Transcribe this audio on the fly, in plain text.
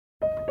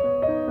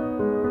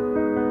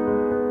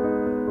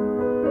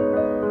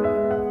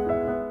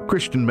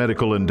Christian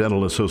Medical and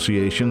Dental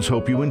Associations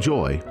hope you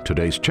enjoy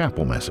today's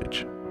chapel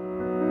message.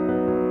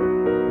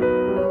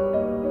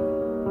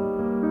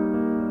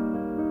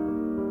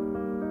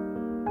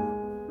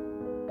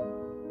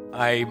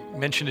 I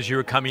mentioned as you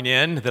were coming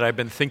in that I've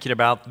been thinking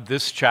about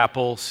this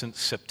chapel since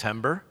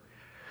September.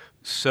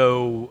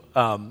 So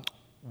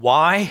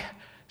why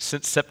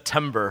since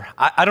September?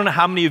 I don't know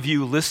how many of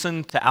you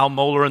listen to Al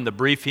Mohler and the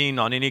briefing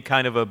on any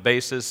kind of a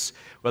basis,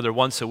 whether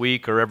once a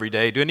week or every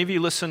day. Do any of you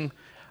listen?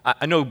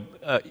 I know,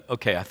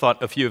 I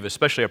thought a few of us,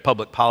 especially our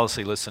public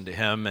policy, listened to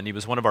him, and he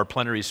was one of our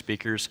plenary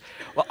speakers.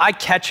 Well, I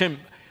catch him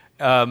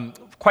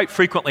quite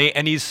frequently,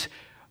 and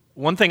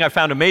one thing I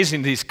found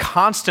amazing, he's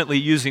constantly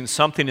using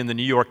something in the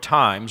New York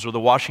Times or the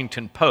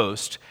Washington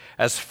Post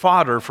as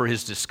fodder for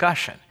his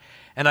discussion.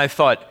 And I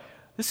thought,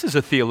 this is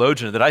a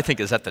theologian that I think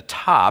is at the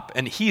top,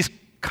 and he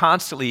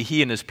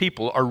and his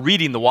people are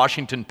reading the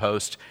Washington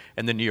Post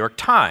and the New York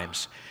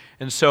Times.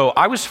 And so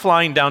I was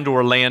flying down to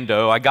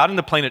Orlando, I got in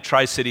the plane at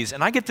Tri-Cities,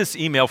 and I get this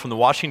email from the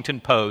Washington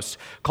Post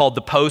called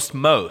The Post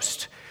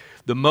Most.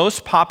 The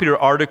most popular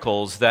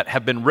articles that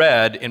have been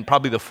read in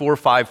probably the 4 or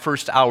 5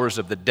 first hours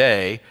of the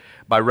day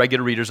by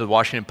regular readers of the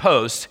Washington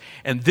Post.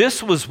 And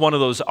this was one of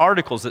those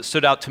articles that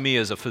stood out to me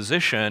as a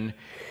physician,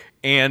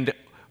 and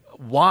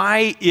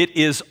why it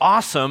is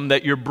awesome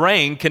that your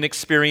brain can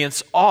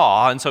experience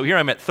awe. And so here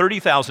I'm at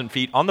 30,000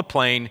 feet on the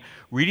plane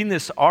reading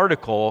this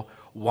article.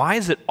 Why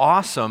is it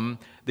awesome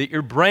that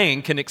your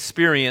brain can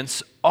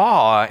experience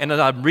awe? And as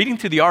I'm reading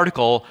through the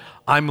article,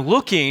 I'm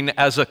looking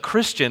as a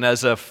Christian,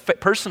 as a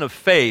person of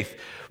faith,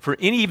 for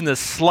even the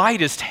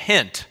slightest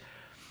hint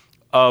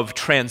of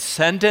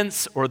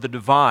transcendence or the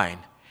divine.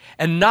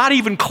 And not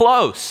even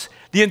close.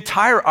 The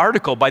entire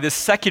article by this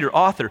secular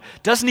author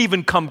doesn't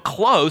even come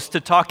close to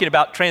talking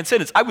about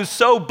transcendence. I was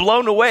so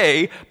blown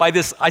away by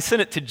this. I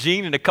sent it to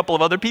Gene and a couple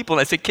of other people,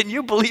 and I said, can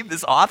you believe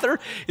this author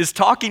is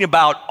talking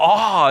about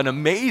awe and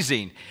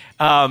amazing?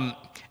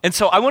 And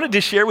so I wanted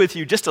to share with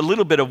you just a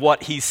little bit of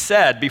what he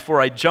said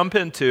before I jump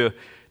into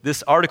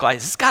this article.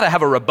 It's got to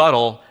have a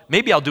rebuttal.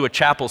 Maybe I'll do a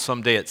chapel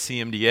someday at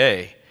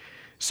CMDA.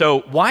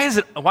 So why is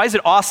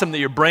it awesome that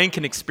your brain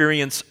can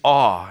experience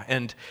awe?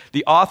 And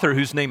the author,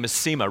 whose name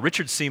is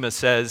Richard Sima,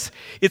 says,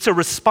 it's a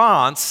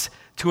response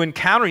to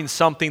encountering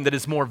something that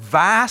is more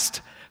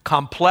vast,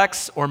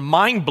 complex, or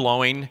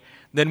mind-blowing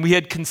than we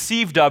had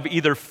conceived of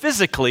either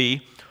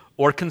physically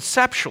or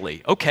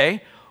conceptually.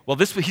 Okay, well,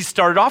 he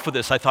started off with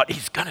this. I thought,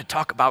 he's going to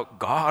talk about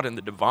God and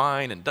the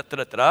divine and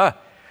da-da-da-da-da.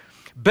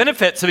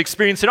 Benefits of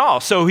experiencing awe.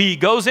 So he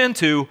goes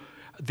into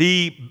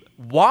the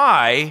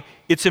why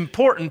it's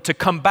important to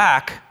come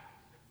back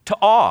to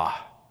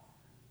awe.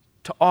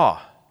 To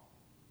awe.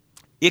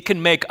 It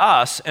can make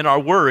us and our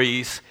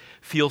worries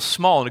feel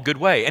small in a good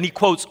way. And he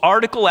quotes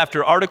article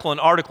after article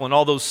and article in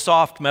all those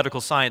soft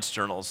medical science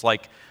journals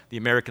like the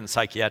American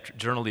Psychiatric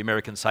Journal, the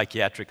American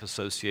Psychiatric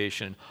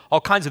Association,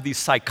 all kinds of these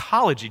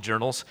psychology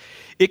journals.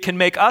 It can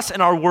make us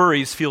and our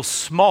worries feel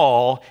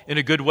small in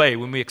a good way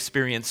when we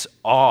experience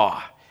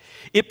awe.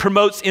 It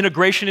promotes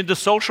integration into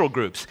social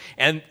groups.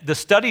 And the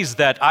studies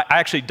that I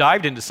actually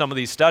dived into some of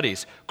these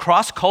studies,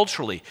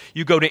 cross-culturally,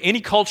 you go to any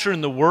culture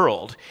in the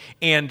world,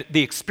 and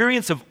the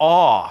experience of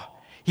awe,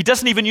 he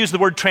doesn't even use the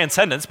word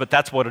transcendence, but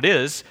that's what it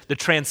is. The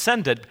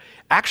transcendent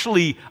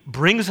actually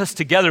brings us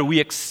together.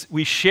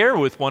 We share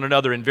with one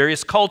another in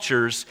various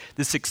cultures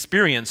this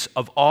experience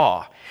of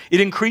awe.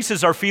 It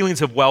increases our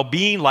feelings of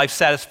well-being, life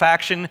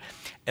satisfaction,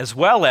 as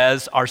well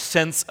as our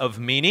sense of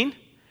meaning.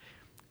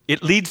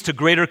 It leads to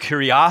greater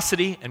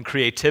curiosity and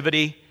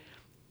creativity.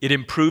 It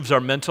improves our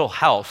mental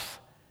health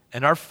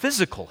and our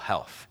physical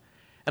health.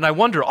 And I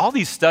wonder, all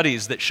these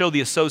studies that show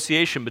the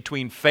association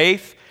between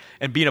faith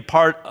and being a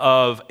part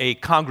of a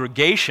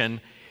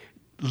congregation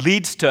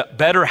leads to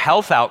better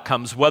health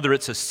outcomes, whether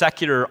it's a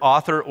secular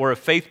author or a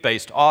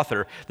faith-based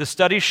author. The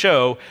studies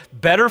show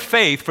better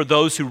faith for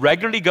those who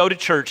regularly go to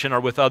church and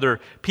are with other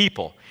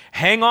people.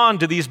 Hang on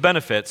to these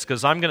benefits,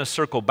 because I'm going to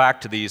circle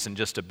back to these in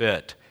just a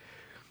bit.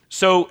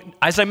 So,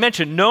 as I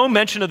mentioned, no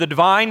mention of the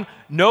divine,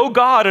 no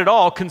God at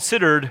all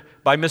considered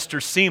by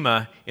Mr.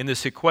 Sima in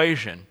this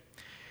equation.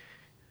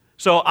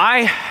 So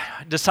I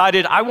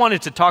decided I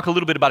wanted to talk a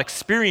little bit about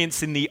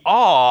experiencing the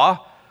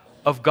awe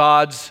of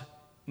God's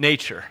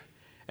nature.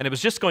 And it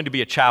was just going to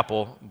be a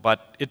chapel,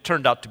 but it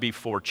turned out to be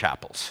 4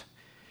 chapels.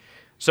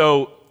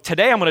 So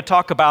today I'm going to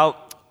talk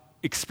about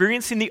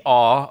experiencing the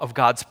awe of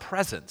God's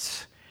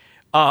presence.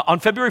 On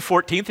February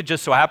 14th, it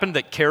just so happened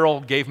that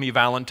Carol gave me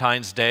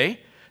Valentine's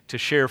Day to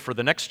share for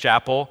the next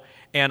chapel.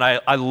 And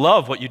I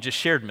love what you just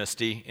shared,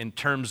 Misty, in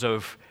terms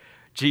of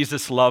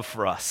Jesus' love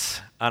for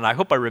us. And I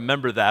hope I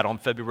remember that on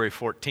February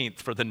 14th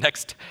for the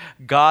next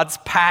God's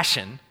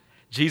passion,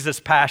 Jesus'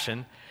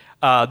 passion,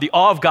 the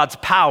awe of God's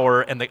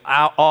power and the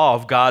awe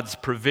of God's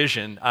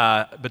provision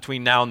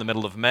between now and the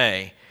middle of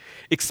May.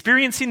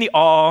 Experiencing the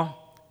awe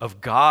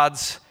of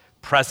God's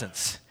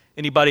presence.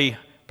 Anybody,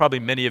 probably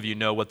many of you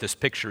know what this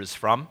picture is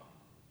from.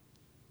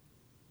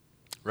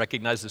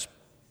 Recognize this?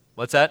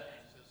 What's that?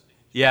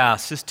 Yeah,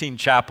 Sistine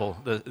Chapel,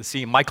 the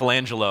scene,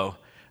 Michelangelo,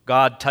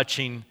 God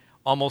touching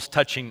almost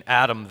touching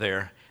Adam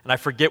there. And I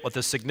forget what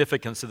the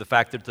significance of the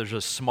fact that there's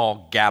a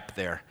small gap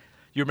there.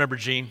 You remember,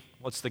 Gene?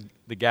 What's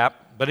the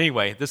gap? But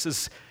anyway, this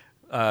is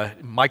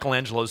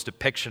Michelangelo's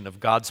depiction of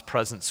God's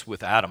presence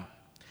with Adam.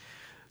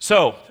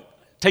 So,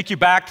 take you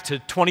back to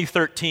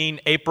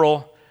 2013,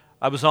 April.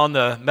 I was on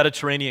the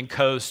Mediterranean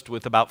coast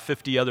with about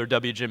 50 other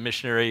WGM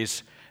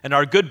missionaries, and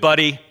our good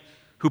buddy,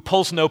 who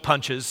pulls no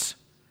punches,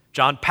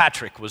 John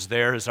Patrick, was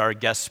there as our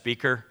guest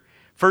speaker.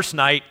 First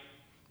night,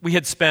 we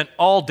had spent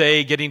all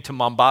day getting to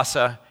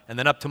Mombasa and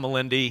then up to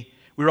Malindi.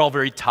 We were all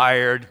very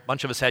tired. A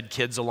bunch of us had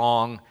kids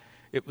along.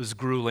 It was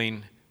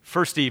grueling.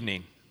 First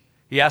evening,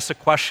 he asked a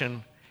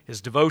question.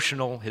 His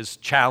devotional, his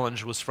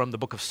challenge was from the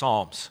book of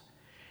Psalms.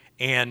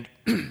 And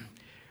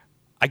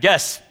I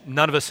guess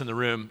none of us in the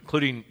room,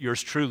 including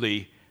yours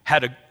truly,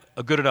 had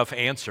a good enough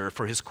answer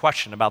for his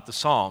question about the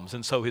Psalms.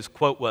 And so his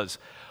quote was,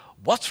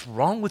 "What's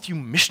wrong with you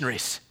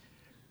missionaries?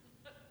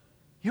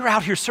 You're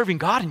out here serving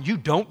God and you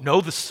don't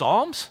know the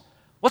Psalms?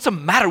 What's the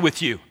matter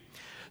with you?"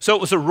 So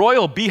it was a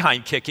royal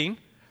behind kicking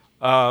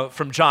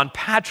from John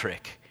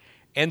Patrick.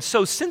 And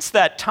so since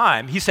that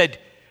time, he said,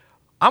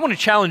 "I want to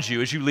challenge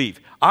you as you leave.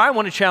 I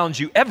want to challenge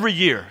you every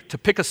year to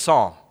pick a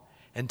psalm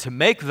and to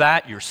make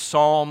that your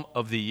psalm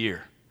of the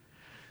year."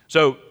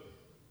 So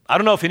I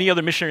don't know if any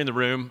other missionary in the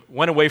room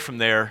went away from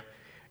there.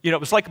 You know, it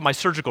was like my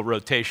surgical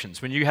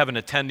rotations. When you have an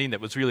attending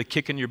that was really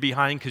kicking your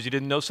behind because you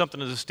didn't know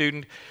something as a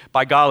student,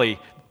 by golly,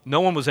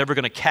 no one was ever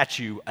going to catch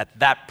you at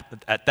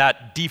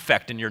that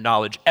defect in your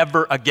knowledge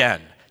ever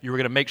again. You were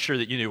going to make sure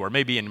that you knew, or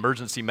maybe in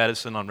emergency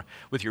medicine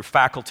with your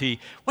faculty.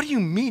 What do you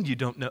mean you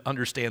don't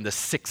understand the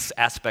 6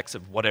 aspects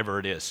of whatever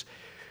it is?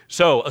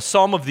 So a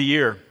psalm of the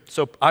year.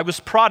 So I was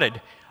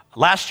prodded.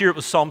 Last year it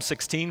was Psalm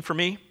 16 for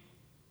me.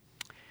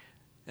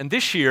 And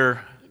this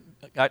year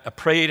I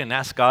prayed and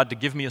asked God to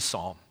give me a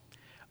psalm.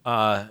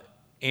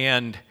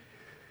 And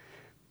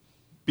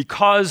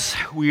because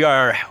we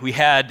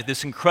had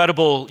this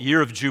incredible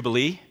year of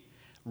Jubilee,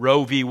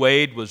 Roe v.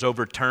 Wade was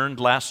overturned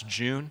last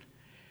June,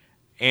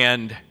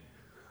 and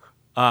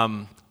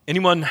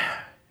anyone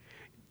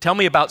tell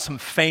me about some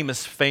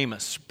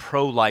famous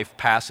pro-life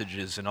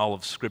passages in all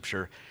of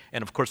Scripture?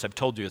 And of course, I've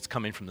told you it's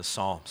coming from the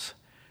Psalms.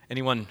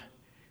 Anyone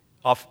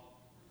off?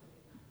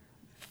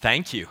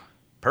 Thank you.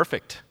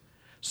 Perfect.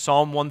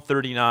 Psalm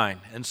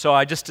 139. And so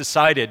I just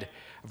decided,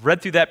 I've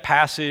read through that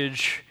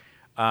passage.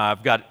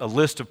 I've got a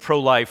list of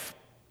pro-life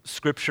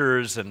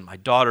scriptures, and my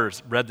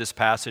daughter's read this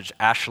passage,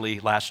 Ashley,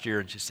 last year,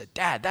 and she said,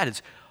 "Dad, that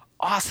is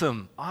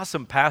awesome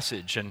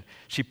passage." And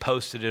she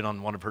posted it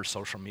on one of her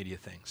social media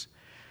things.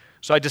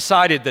 So I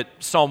decided that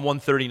Psalm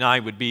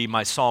 139 would be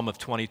my psalm of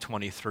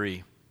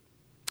 2023.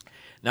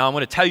 Now I'm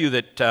going to tell you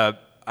that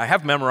I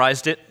have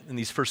memorized it in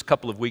these first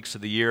couple of weeks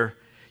of the year.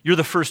 You're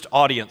the first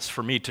audience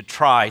for me to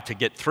try to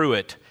get through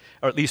it,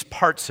 or at least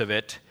parts of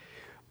it.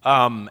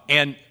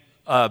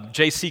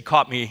 JC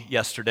caught me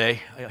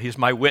yesterday. He's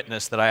my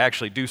witness that I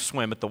actually do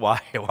swim at the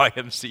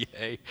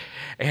YMCA.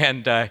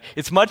 And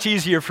it's much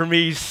easier for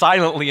me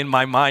silently in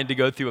my mind to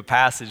go through a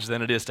passage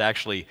than it is to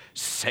actually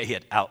say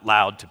it out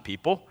loud to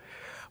people.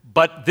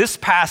 But this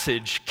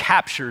passage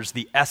captures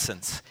the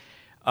essence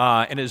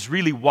and is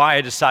really why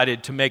I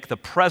decided to make the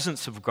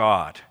presence of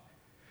God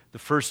the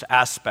first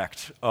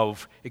aspect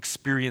of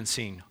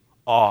experiencing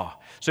awe.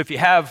 So if you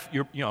have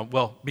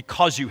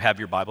because you have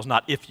your Bibles,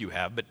 not if you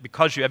have, but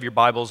because you have your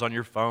Bibles on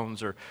your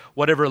phones or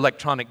whatever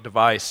electronic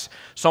device,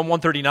 Psalm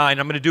 139,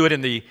 I'm going to do it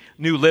in the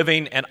New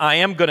Living, and I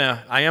am going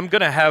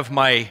to have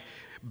my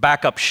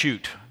backup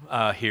sheet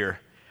here.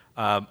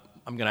 I'm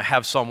going to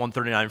have Psalm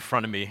 139 in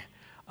front of me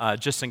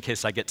just in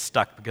case I get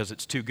stuck because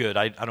it's too good.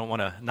 I don't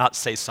want to not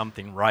say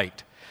something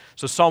right.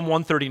 So Psalm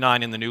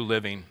 139 in the New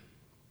Living.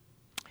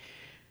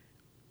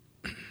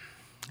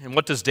 And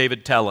what does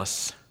David tell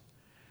us?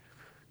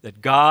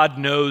 That God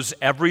knows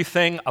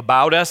everything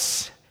about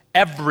us,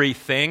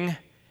 everything,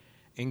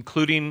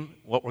 including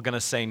what we're going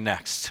to say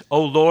next.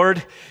 "O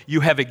Lord,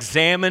 you have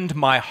examined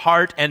my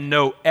heart and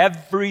know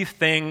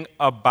everything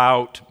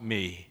about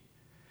me.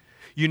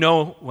 You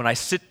know when I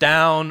sit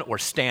down or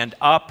stand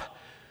up.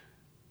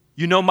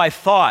 You know my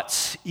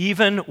thoughts,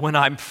 even when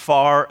I'm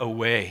far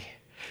away.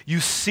 You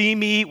see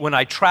me when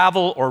I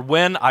travel or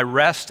when I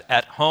rest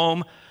at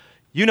home.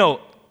 You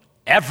know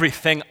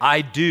everything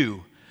I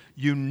do.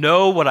 You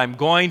know what I'm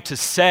going to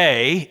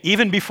say,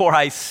 even before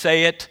I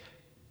say it,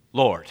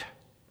 Lord."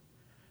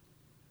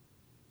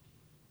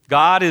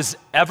 God is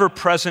ever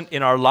present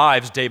in our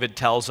lives, David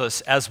tells us,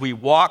 as we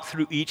walk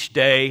through each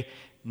day,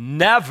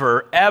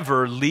 never,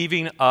 ever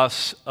leaving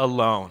us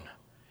alone.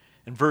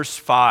 In verse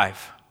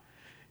 5,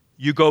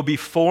 "You go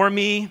before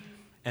me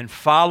and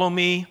follow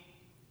me.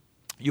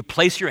 You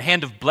place your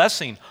hand of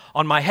blessing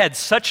on my head.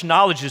 Such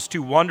knowledge is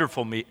too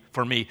wonderful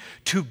for me,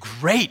 too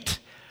great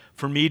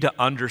for me to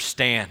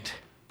understand.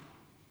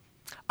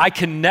 I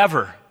can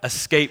never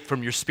escape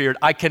from your spirit.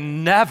 I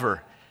can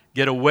never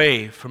get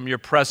away from your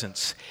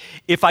presence.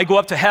 If I go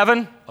up to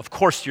heaven, of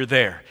course you're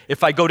there.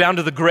 If I go down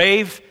to the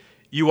grave,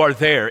 you are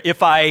there.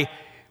 If I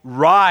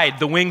ride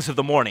the wings of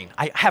the morning,"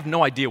 I have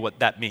no idea what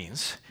that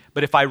means,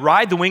 but if I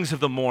ride the wings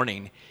of the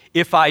morning,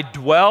 If I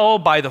dwell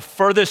by the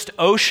furthest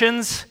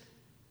oceans,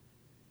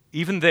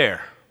 even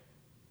there,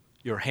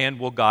 your hand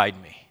will guide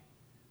me.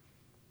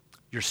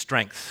 Your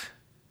strength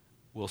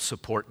will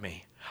support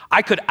me.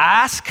 I could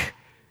ask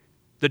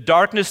the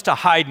darkness to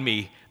hide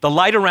me, the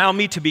light around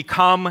me to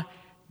become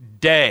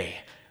day.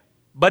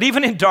 But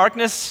even in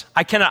darkness,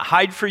 I cannot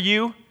hide for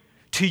you.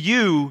 To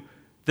you,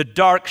 the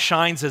dark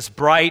shines as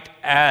bright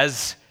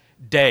as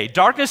day.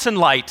 Darkness and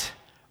light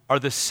are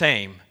the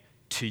same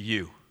to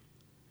you.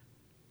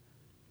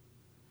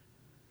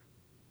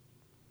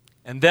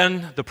 And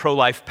then the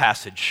pro-life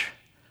passage,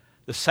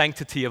 the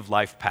sanctity of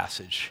life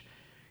passage.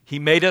 He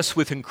made us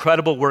with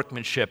incredible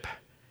workmanship,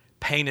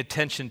 paying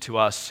attention to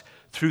us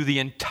through the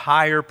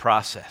entire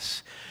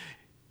process.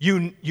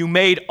 You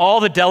made all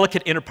the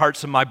delicate inner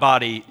parts of my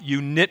body.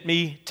 You knit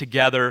me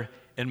together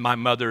in my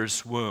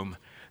mother's womb.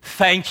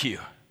 Thank you.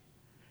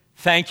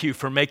 Thank you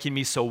for making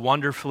me so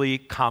wonderfully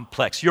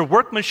complex. Your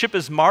workmanship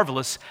is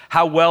marvelous,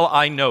 how well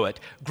I know it.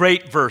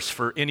 Great verse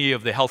for any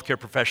of the healthcare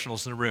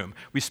professionals in the room.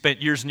 We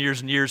spent years and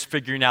years and years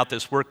figuring out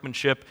this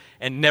workmanship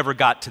and never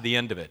got to the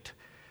end of it.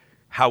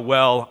 How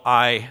well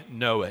I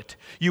know it.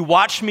 You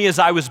watched me as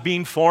I was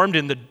being formed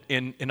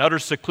in utter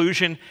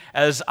seclusion,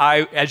 as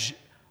I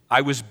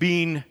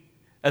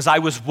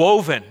was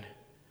woven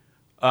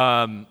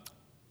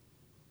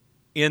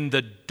in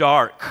the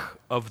dark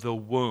of the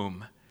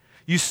womb.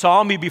 You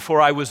saw me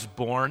before I was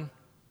born.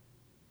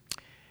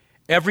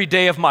 Every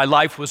day of my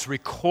life was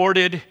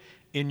recorded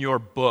in your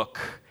book.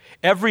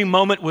 Every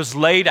moment was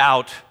laid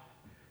out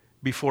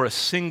before a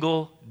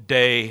single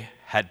day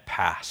had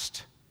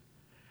passed.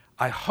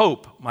 I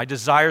hope my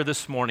desire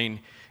this morning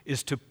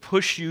is to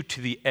push you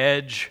to the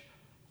edge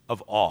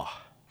of awe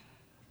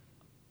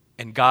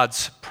and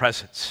God's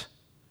presence.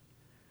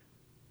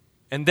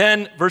 And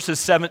then verses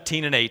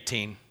 17 and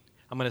 18.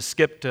 I'm going to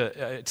skip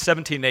to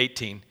 17 and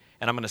 18,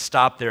 and I'm going to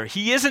stop there.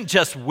 He isn't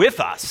just with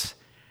us.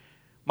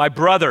 My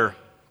brother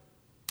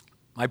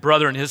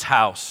in his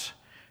house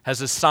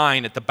has a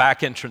sign at the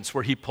back entrance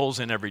where he pulls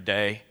in every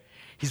day.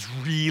 He's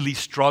really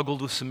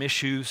struggled with some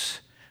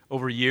issues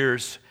over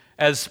years,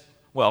 as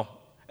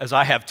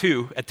I have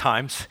too at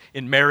times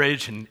in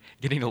marriage and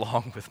getting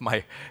along with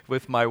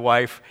my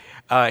wife.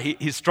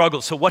 He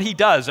struggles. So what he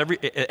does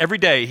every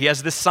day, he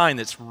has this sign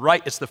that's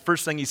right. It's the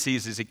first thing he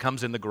sees as he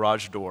comes in the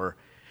garage door.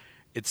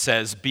 It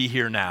says, "Be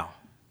here now.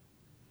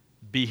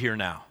 Be here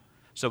now."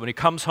 So when he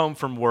comes home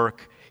from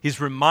work, he's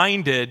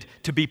reminded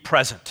to be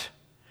present.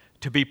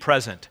 To be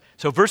present.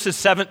 So verses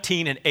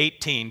 17 and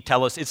 18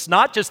 tell us it's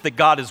not just that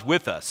God is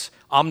with us,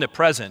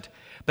 omnipresent,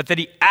 but that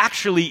he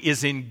actually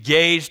is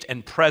engaged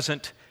and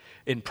present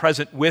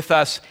with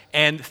us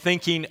and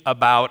thinking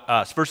about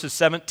us. Verses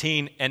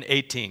 17 and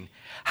 18.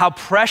 How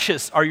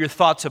precious are your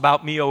thoughts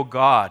about me, O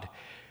God.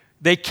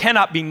 They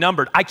cannot be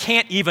numbered. I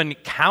can't even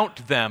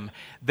count them.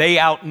 They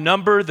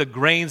outnumber the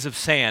grains of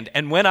sand.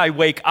 And when I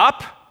wake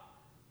up,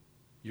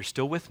 you're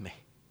still with me.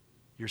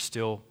 You're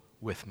still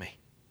with me.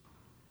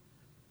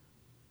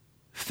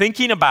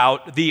 Thinking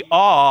about the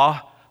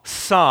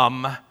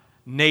awesome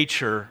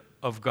nature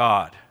of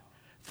God.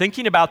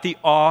 Thinking about the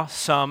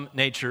awesome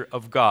nature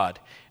of God.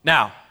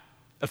 Now,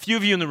 a few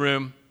of you in the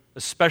room,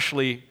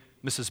 especially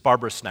Mrs.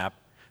 Barbara Snap,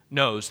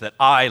 knows that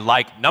I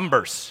like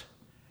numbers.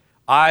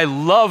 I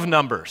love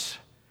numbers.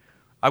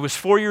 I was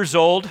 4 years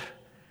old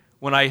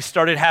when I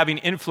started having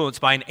influence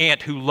by an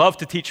aunt who loved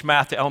to teach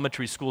math to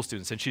elementary school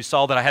students, and she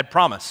saw that I had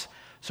promise.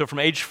 So from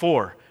age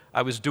 4,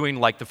 I was doing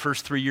like the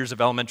first 3 years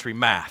of elementary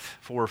math,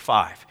 4 or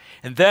 5.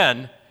 And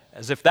then,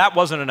 as if that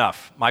wasn't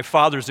enough, my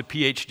father's a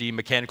PhD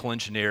mechanical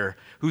engineer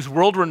who's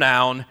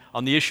world-renowned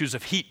on the issues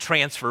of heat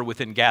transfer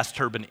within gas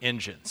turbine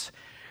engines,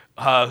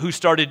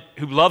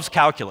 who loves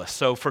calculus.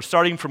 So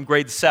starting from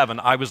grade 7,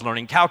 I was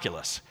learning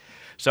calculus.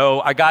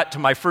 So I got to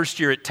my first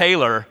year at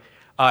Taylor.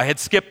 I had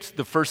skipped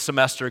the first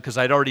semester because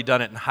I'd already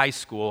done it in high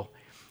school.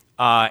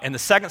 And the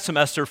second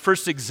semester,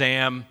 first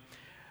exam,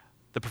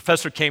 the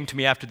professor came to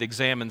me after the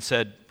exam and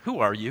said, "Who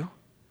are you?"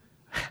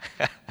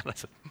 And I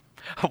said,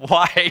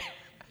 "Why?"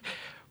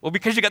 "Well,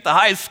 because you got the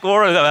highest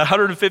score of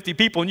 150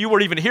 people, and you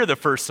weren't even here the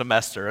first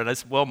semester." And I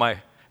said,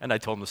 and I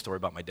told him the story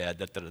about my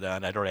dad,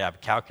 and I'd already have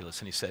calculus.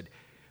 And he said,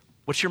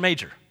 "What's your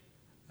major?"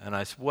 And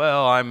I said,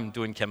 "Well, I'm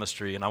doing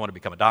chemistry, and I want to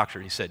become a doctor."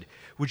 And he said,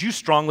 "Would you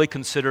strongly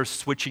consider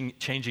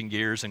changing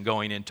gears and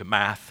going into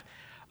math?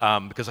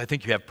 Because I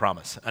think you have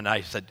promise." And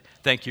I said,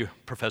 "Thank you,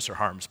 Professor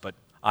Harms, but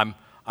I'm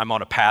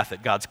on a path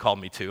that God's called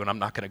me to, and I'm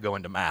not going to go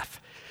into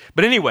math."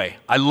 But anyway,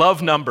 I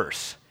love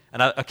numbers,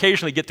 and I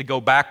occasionally get to go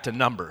back to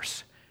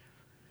numbers.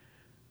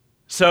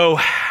 So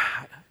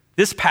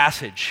this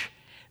passage,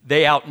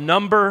 they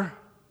outnumber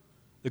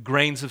the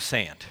grains of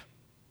sand.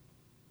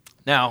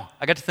 Now,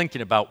 I got to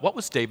thinking about what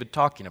was David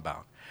talking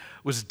about?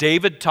 Was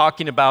David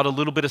talking about a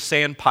little bit of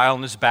sand pile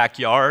in his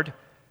backyard?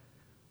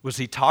 Was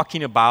he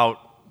talking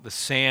about the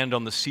sand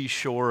on the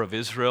seashore of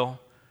Israel?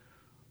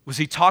 Was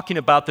he talking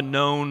about the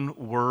known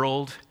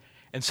world?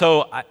 And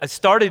so I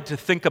started to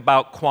think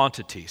about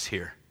quantities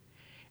here.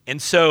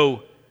 And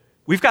so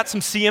we've got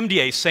some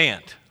CMDA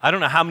sand. I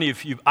don't know how many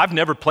of you, I've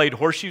never played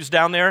horseshoes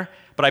down there,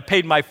 but but I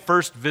paid my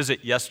first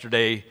visit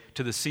yesterday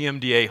to the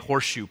CMDA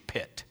horseshoe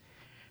pit,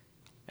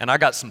 and I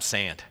got some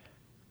sand.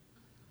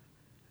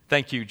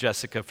 Thank you,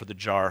 Jessica, for the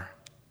jar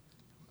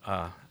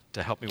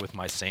to help me with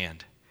my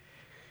sand.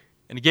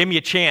 And it gave me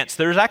a chance.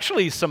 There's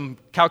actually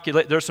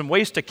there's some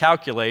ways to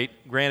calculate.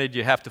 Granted,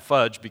 you have to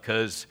fudge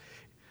because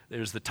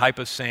there's the type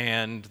of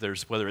sand,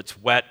 there's whether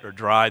it's wet or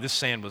dry. This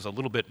sand was a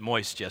little bit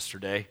moist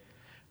yesterday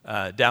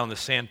down the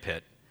sand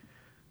pit.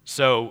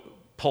 So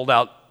pulled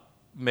out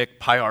Mick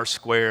pi r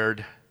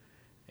squared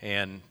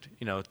and,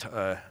 and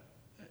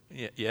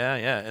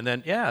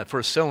then, for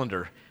a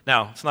cylinder.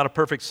 Now, it's not a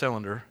perfect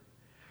cylinder,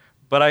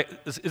 but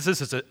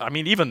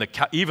even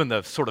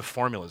the sort of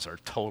formulas are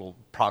total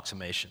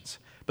approximations.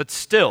 But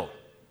still,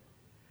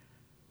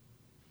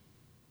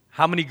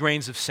 how many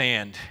grains of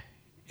sand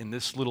in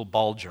this little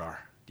ball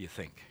jar do you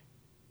think?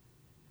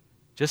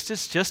 Just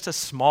a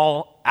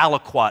small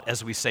aliquot,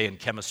 as we say in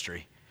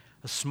chemistry,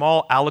 a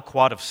small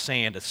aliquot of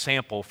sand, a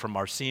sample from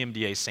our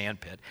CMDA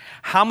sand pit.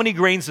 How many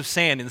grains of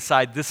sand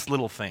inside this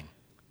little thing?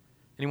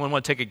 Anyone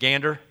want to take a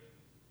gander?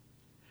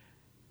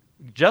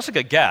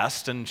 Jessica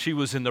guessed, and she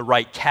was in the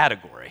right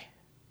category.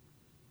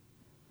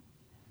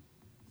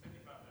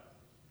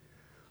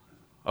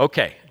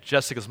 Okay,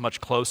 Jessica's much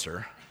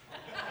closer.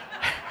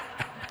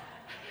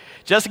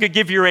 Jessica,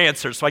 give your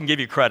answer so I can give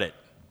you credit.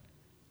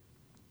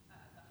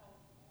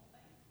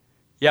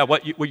 Yeah,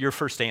 what your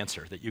first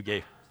answer that you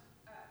gave?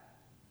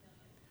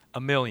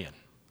 1,000,000.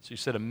 So you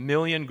said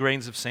 1,000,000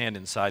 grains of sand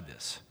inside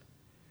this.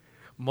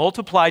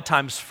 Multiply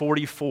times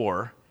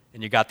 44,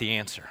 and you got the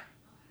answer.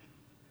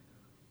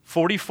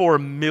 44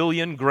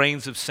 million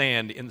grains of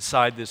sand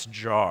inside this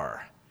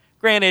jar.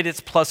 Granted, it's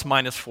plus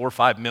minus 4 or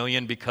 5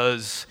 million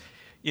because,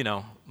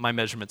 my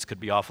measurements could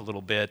be off a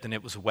little bit, and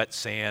it was wet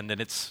sand,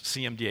 and it's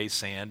CMDA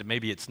sand, and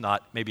maybe it's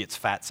not, maybe it's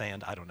fat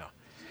sand, I don't know.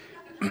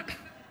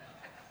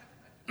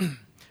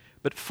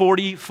 But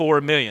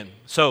 44 million.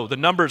 So the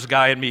numbers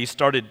guy in me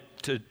started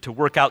to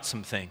work out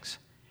some things.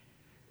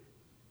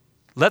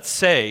 Let's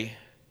say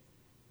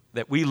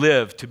that we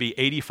live to be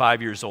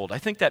 85 years old. I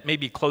think that may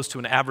be close to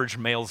an average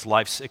male's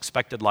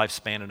expected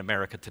lifespan in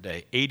America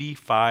today,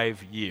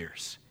 85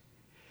 years.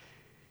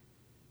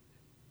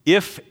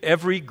 If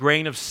every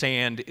grain of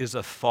sand is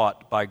a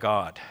thought by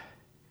God,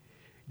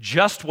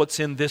 just what's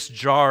in this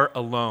jar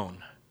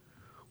alone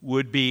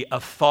would be a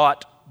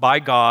thought by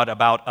God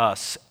about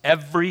us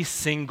every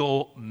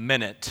single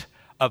minute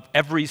of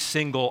every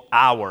single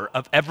hour,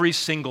 of every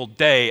single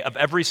day, of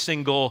every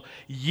single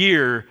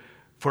year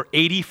for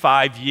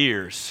 85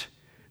 years.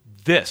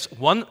 Just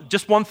one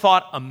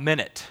thought a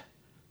minute,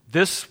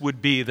 this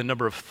would be the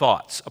number of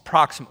thoughts,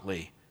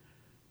 approximately,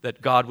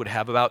 that God would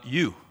have about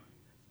you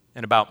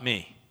and about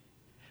me.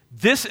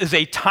 This is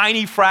a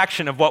tiny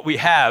fraction of what we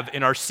have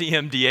in our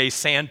CMDA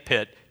sand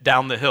pit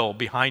down the hill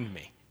behind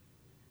me.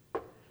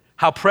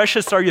 How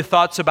precious are your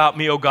thoughts about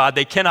me, O God?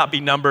 They cannot be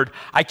numbered.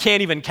 I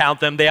can't even count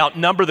them. They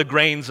outnumber the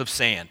grains of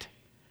sand.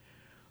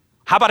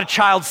 How about a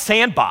child's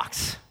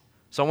sandbox?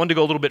 So I wanted to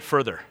go a little bit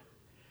further.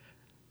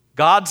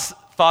 God's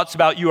thoughts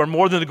about you are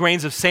more than the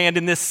grains of sand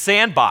in this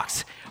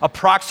sandbox.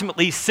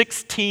 Approximately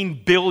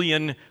 16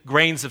 billion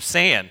grains of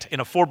sand in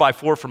a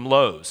 4x4 from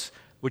Lowe's,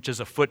 which is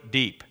a foot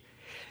deep.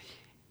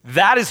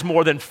 That is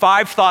more than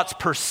 5 thoughts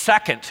per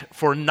second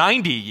for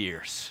 90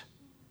 years.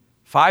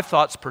 5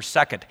 thoughts per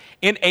second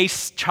in a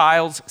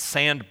child's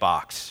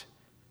sandbox.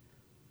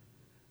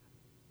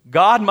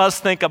 God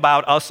must think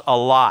about us a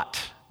lot,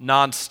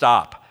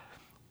 nonstop.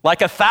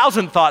 Like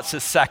 1,000 thoughts a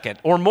second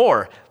or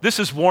more. This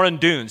is Warren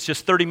Dunes,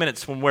 just 30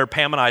 minutes from where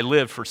Pam and I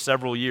lived for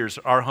several years,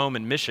 our home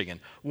in Michigan.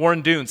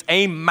 Warren Dunes,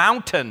 a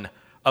mountain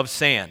of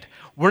sand.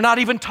 We're not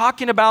even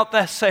talking about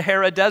the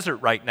Sahara Desert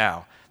right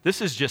now. This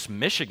is just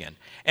Michigan.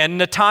 And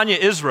Netanya,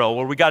 Israel,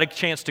 where we got a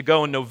chance to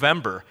go in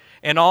November,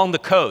 and on the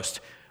coast.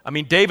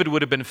 David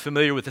would have been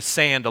familiar with the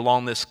sand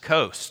along this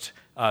coast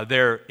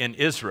there in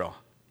Israel.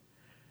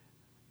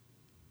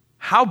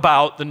 How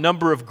about the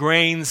number of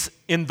grains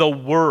in the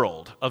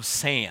world of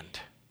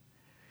sand?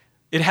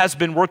 It has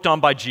been worked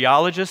on by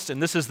geologists,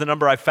 and this is the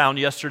number I found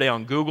yesterday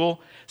on Google,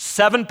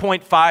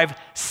 7.5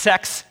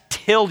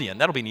 sextillion.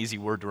 That'll be an easy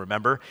word to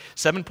remember.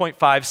 7.5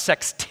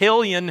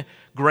 sextillion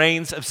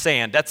grains of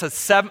sand. That's a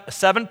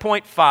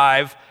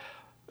 7.5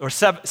 or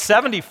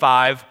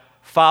 75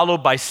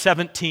 followed by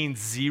 17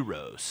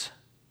 zeros.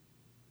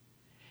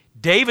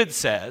 David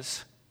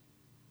says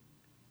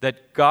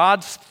that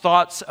God's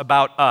thoughts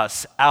about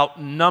us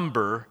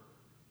outnumber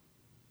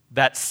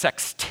that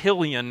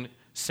sextillion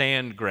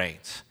sand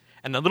grains.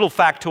 And a little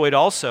factoid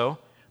also,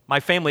 my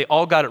family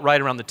all got it right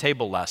around the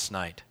table last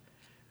night.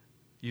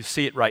 You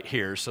see it right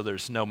here, so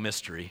there's no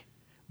mystery.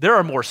 There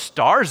are more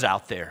stars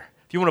out there.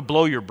 If you want to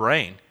blow your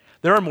brain,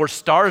 there are more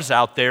stars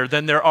out there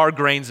than there are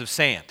grains of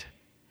sand,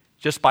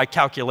 just by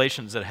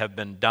calculations that have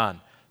been done.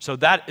 So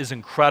that is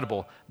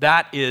incredible.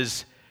 That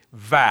is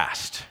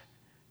vast.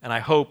 And I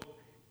hope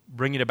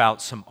bringing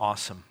about some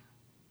awesome.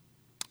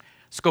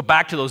 Let's go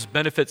back to those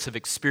benefits of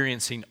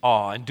experiencing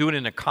awe and do it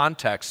in a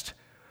context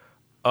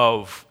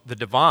of the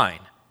divine.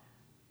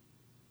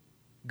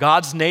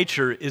 God's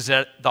nature is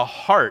at the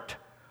heart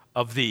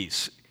of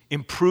these,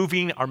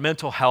 improving our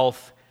mental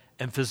health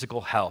and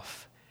physical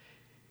health.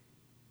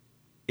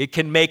 It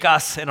can make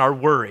us and our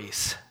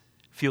worries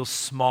feel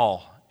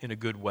small in a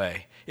good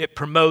way. It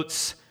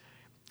promotes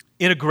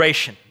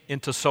integration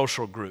into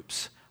social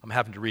groups. I'm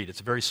having to read.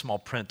 It's a very small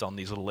print on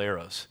these little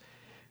arrows.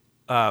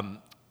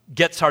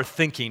 Gets our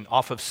thinking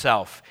off of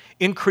self.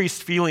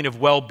 Increased feeling of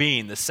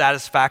well-being, the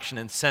satisfaction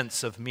and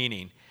sense of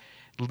meaning,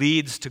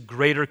 leads to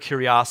greater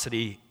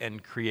curiosity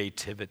and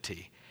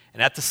creativity.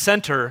 And at the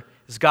center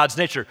is God's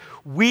nature.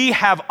 We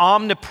have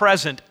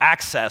omnipresent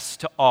access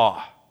to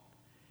awe.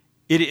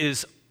 It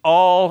is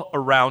all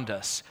around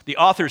us. The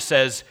author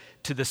says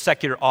to the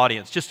secular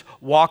audience, just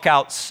walk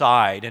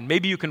outside and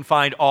maybe you can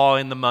find awe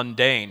in the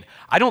mundane.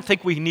 I don't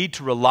think we need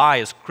to rely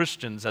as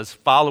Christians, as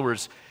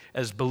followers,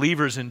 as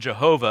believers in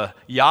Jehovah,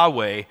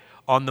 Yahweh,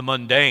 on the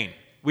mundane.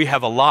 We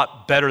have a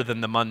lot better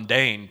than the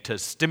mundane to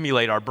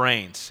stimulate our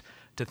brains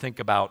to think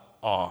about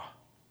awe.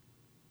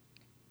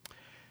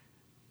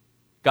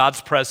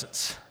 God's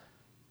presence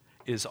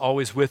is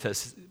always with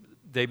us.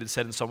 David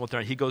said in Psalm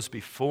 139, He goes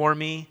before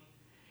me,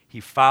 He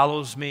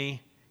follows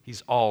me,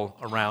 He's all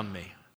around me.